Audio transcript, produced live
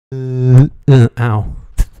Ow.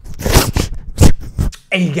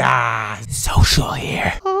 Hey guys, social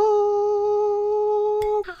here.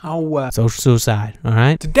 Social suicide,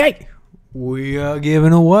 alright? Today, we are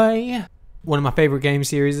giving away one of my favorite game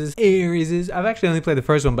series. I've actually only played the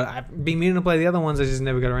first one, but I've been meaning to play the other ones. I just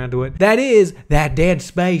never got around to it. That is that Dead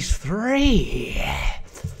Space 3.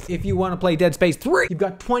 If you want to play Dead Space 3, you've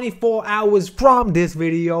got 24 hours from this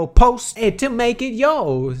video post it to make it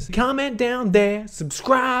yours. Comment down there,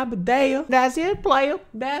 subscribe there. That's it, player.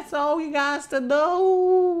 That's all you guys to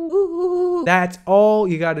do. That's all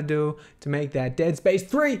you got to do to make that Dead Space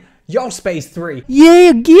 3 your Space 3.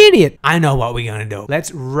 Yeah, get it. I know what we're gonna do.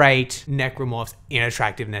 Let's rate necromorphs in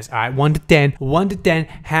attractiveness. All right, 1 to 10. 1 to 10,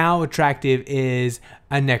 how attractive is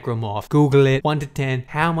a necromorph? Google it. 1 to 10,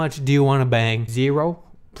 how much do you want to bang? 0?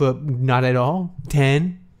 For not at all.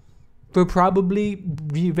 10 for probably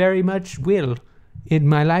very much will in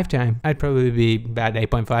my lifetime. I'd probably be about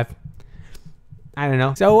 8.5. I don't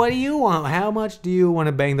know. So what do you want? How much do you want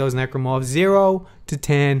to bang those necromorphs? 0 to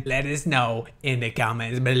 10. Let us know in the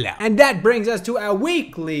comments below. And that brings us to our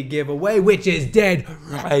weekly giveaway, which is Dead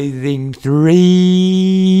Rising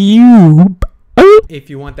 3. If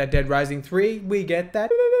you want that Dead Rising 3, we get that.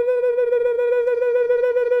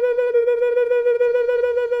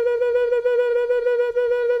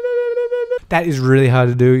 That is really hard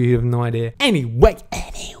to do, you have no idea. Anyway,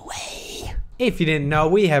 if you didn't know,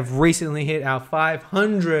 we have recently hit our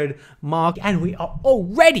 500 mark and we are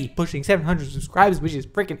already pushing 700 subscribers, which is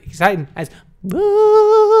freaking exciting as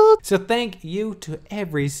fuck. So thank you to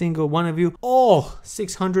every single one of you, all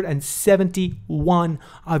 671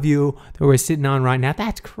 of you that we're sitting on right now.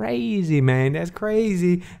 That's crazy, man. That's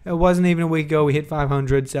crazy. It wasn't even a week ago we hit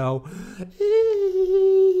 500, so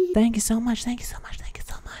thank you so much. Thank you so much. Thank you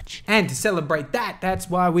so much. And to celebrate that, that's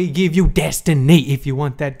why we give you Destiny. If you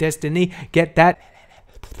want that Destiny, get that.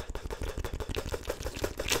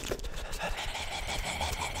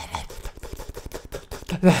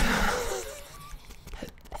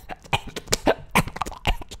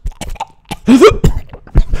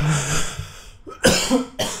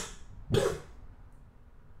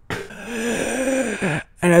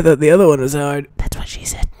 And I thought the other one was hard. That's what she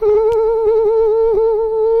said.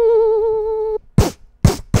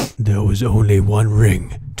 There was only one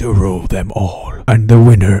ring to rule them all, and the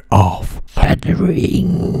winner of the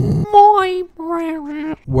ring.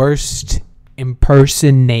 Worst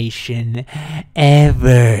impersonation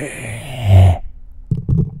ever.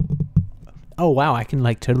 Oh wow, I can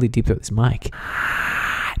like totally deep throat this mic.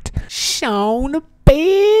 Sean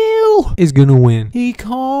Bill is gonna win. He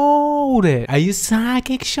called it. Are you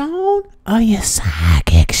psychic, Sean? Are you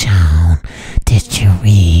psychic, Sean? Did you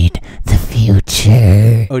read the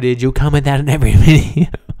future? Or did you comment that in every video?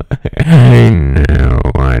 I know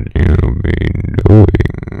what you've been doing.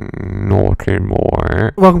 Nothing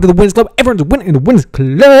more. Welcome to the Winners Club. Everyone's winning in the Winners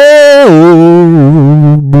Club.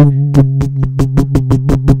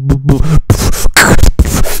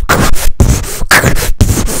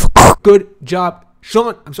 Good job,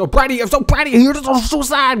 Sean. I'm so proud of you. I'm so proud of you. You're so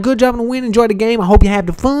sad. Good job on the win. Enjoy the game. I hope you have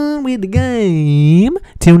the fun with the game.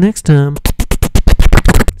 Till next time.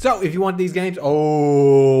 So if you want these games,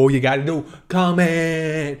 all you gotta do,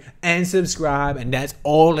 comment and subscribe, and that's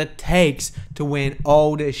all it takes to win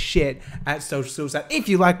all this shit at Social Suicide. If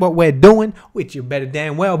you like what we're doing, which you better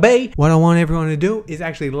damn well be, what I want everyone to do is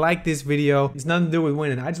actually like this video. It's nothing to do with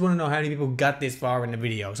winning. I just want to know how many people got this far in the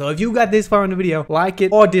video. So if you got this far in the video, like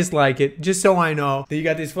it or dislike it, just so I know that you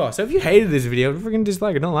got this far. So if you hated this video, freaking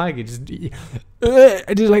dislike it. Don't like it. Just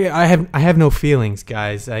like it. I have no feelings,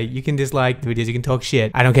 guys. You can dislike the videos. You can talk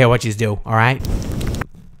shit. I don't care what you do. All right.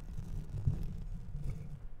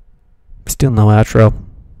 Still no outro.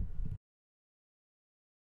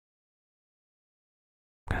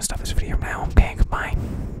 I'm gonna stop this video now. Okay, goodbye.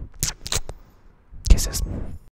 Kisses.